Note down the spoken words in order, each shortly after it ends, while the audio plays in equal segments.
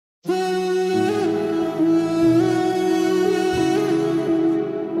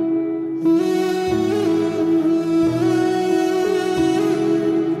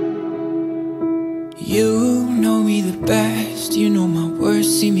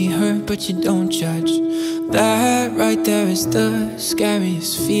me hurt, but you don't judge. That right there is the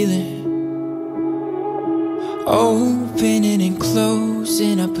scariest feeling. Opening and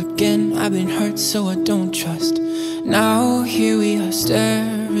closing up again. I've been hurt, so I don't trust. Now here we are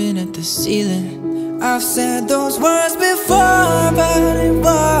staring at the ceiling. I've said those words before, but it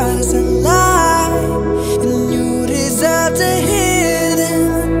was a lie, and you deserve to hear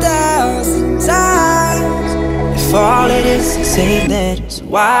them 1,000 times. If all it is eight letters,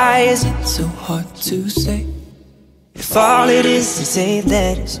 why is it so hard to say? If all it is eight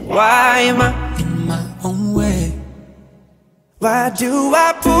letters, why am I in my own way? Why do I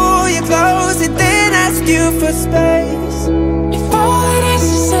pull you close and then ask you for space? If all it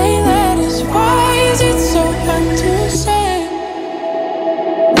is eight letters, why is it so hard to say?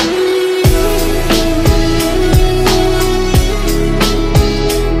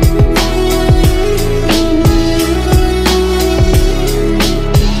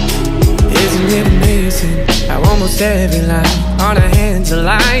 Isn't it amazing how almost every line on our hands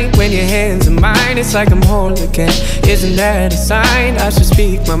align? When your hands are mine, it's like I'm whole again. Isn't that a sign? I should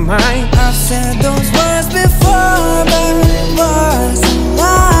speak my mind. I've said those words before, but it was a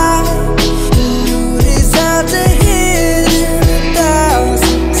lie, and you deserve to hear them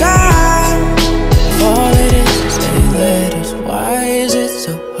 1,000 times. If all it is eight letters, why is it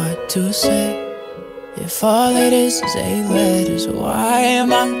so hard to say? If all it is eight letters, why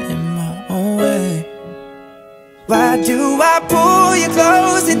am I in my own way? Why do I pull you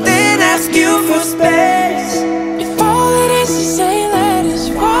close and then ask you for space? If all it is eight letters,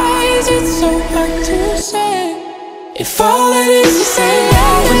 why is it so hard to say? If all it is eight